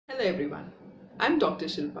Hello everyone, I'm Dr.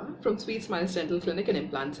 Shilpa from Sweet Smiles Dental Clinic and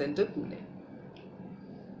Implant Center, Pune.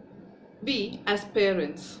 We as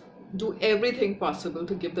parents do everything possible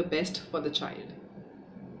to give the best for the child.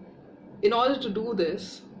 In order to do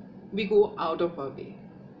this, we go out of our way,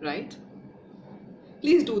 right?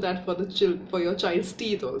 Please do that for your child's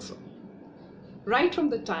teeth also. Right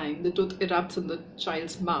from the time the tooth erupts in the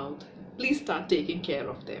child's mouth, please start taking care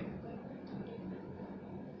of them.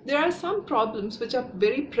 There are some problems which are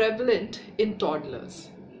very prevalent in toddlers.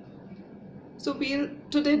 So we'll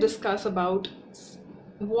today discuss about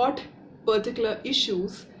what particular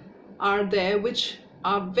issues are there which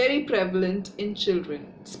are very prevalent in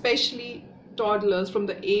children, especially toddlers from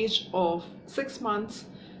the age of 6 months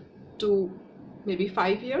to maybe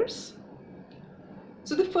 5 years.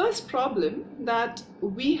 So the first problem that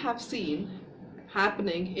we have seen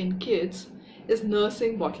happening in kids is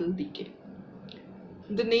nursing bottle decay.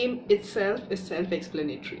 The name itself is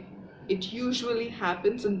self-explanatory. It usually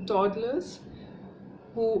happens in toddlers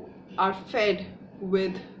who are fed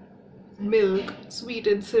with milk,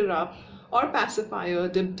 sweetened syrup, or pacifier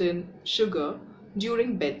dipped in sugar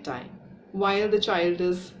during bedtime while the child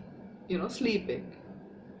is, sleeping.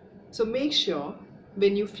 So make sure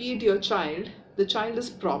when you feed your child, the child is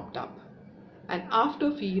propped up. And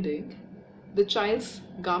after feeding, the child's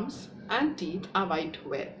gums and teeth are wiped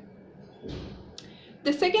well.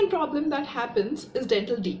 The second problem that happens is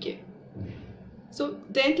dental decay. So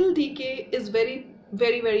dental decay is very,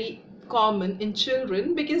 very, very common in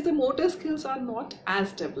children because the motor skills are not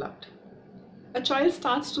as developed. A child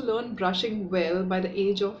starts to learn brushing well by the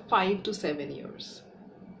age of 5 to 7 years.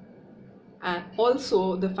 And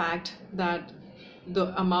also the fact that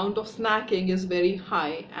the amount of snacking is very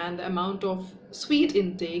high and the amount of sweet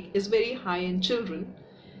intake is very high in children.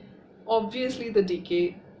 Obviously the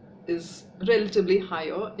decay is relatively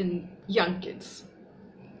higher in young kids.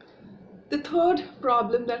 The third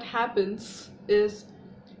problem that happens is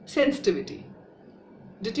sensitivity.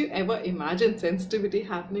 Did you ever imagine sensitivity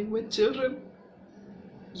happening with children?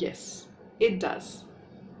 Yes, it does.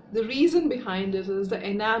 The reason behind it is the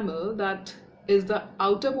enamel, that is the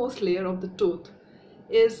outermost layer of the tooth,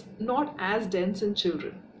 is not as dense in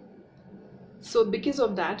children. So because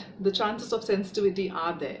of that, the chances of sensitivity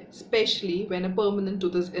are there, especially when a permanent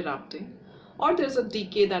tooth is erupting, or there's a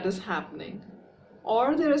decay that is happening,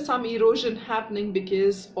 or there is some erosion happening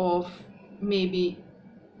because of maybe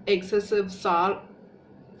excessive sour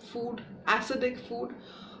food, acidic food,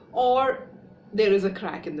 or there is a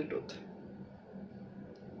crack in the tooth.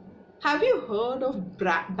 Have you heard of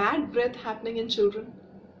bad breath happening in children?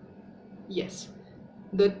 Yes,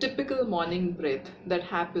 the typical morning breath that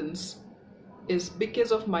happens is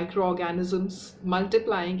because of microorganisms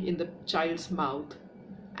multiplying in the child's mouth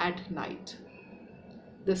at night.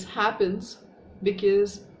 This happens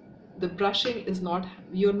because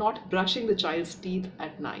you're not brushing the child's teeth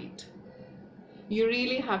at night. You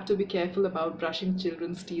really have to be careful about brushing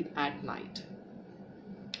children's teeth at night.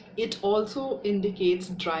 It also indicates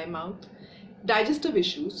dry mouth, digestive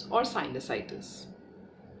issues, or sinusitis.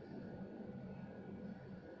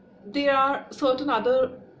 There are certain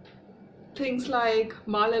other things like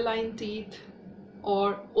malaligned teeth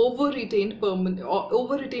or over-retained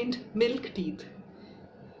milk teeth.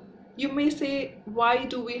 You may say, why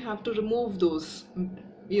do we have to remove those,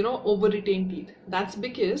 over-retained teeth? That's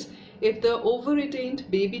because if the over-retained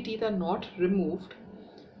baby teeth are not removed,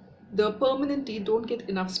 the permanent teeth don't get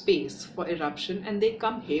enough space for eruption and they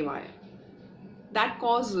come haywire. That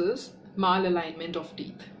causes malalignment of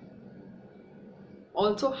teeth.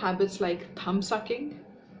 Also, habits like thumb sucking,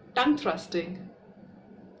 tongue thrusting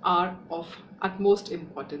are of utmost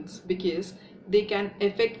importance because they can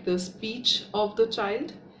affect the speech of the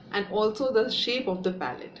child and also the shape of the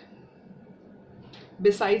palate.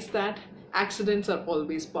 Besides that, accidents are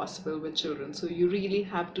always possible with children, so you really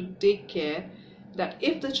have to take care that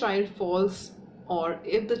if the child falls or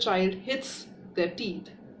if the child hits their teeth,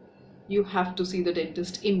 you have to see the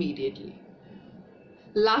dentist immediately.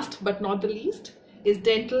 Last but not the least is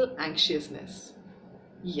dental anxiousness.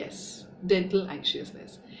 Yes, dental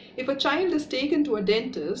anxiousness. If a child is taken to a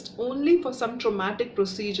dentist only for some traumatic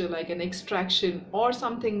procedure like an extraction or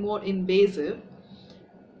something more invasive,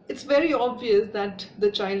 it's very obvious that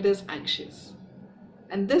the child is anxious.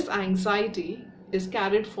 And this anxiety is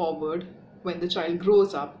carried forward when the child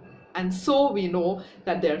grows up. And so we know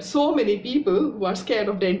that there are so many people who are scared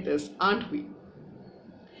of dentists, aren't we?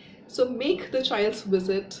 So make the child's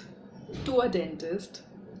visit to a dentist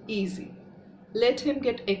easy. Let him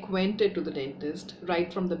get acquainted to the dentist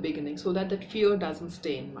right from the beginning so that fear doesn't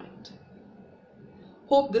stay in mind.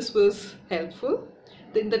 Hope this was helpful.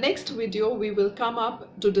 In the next video, we will come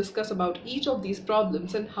up to discuss about each of these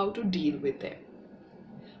problems and how to deal with them.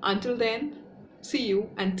 Until then, see you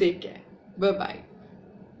and take care. Bye-bye.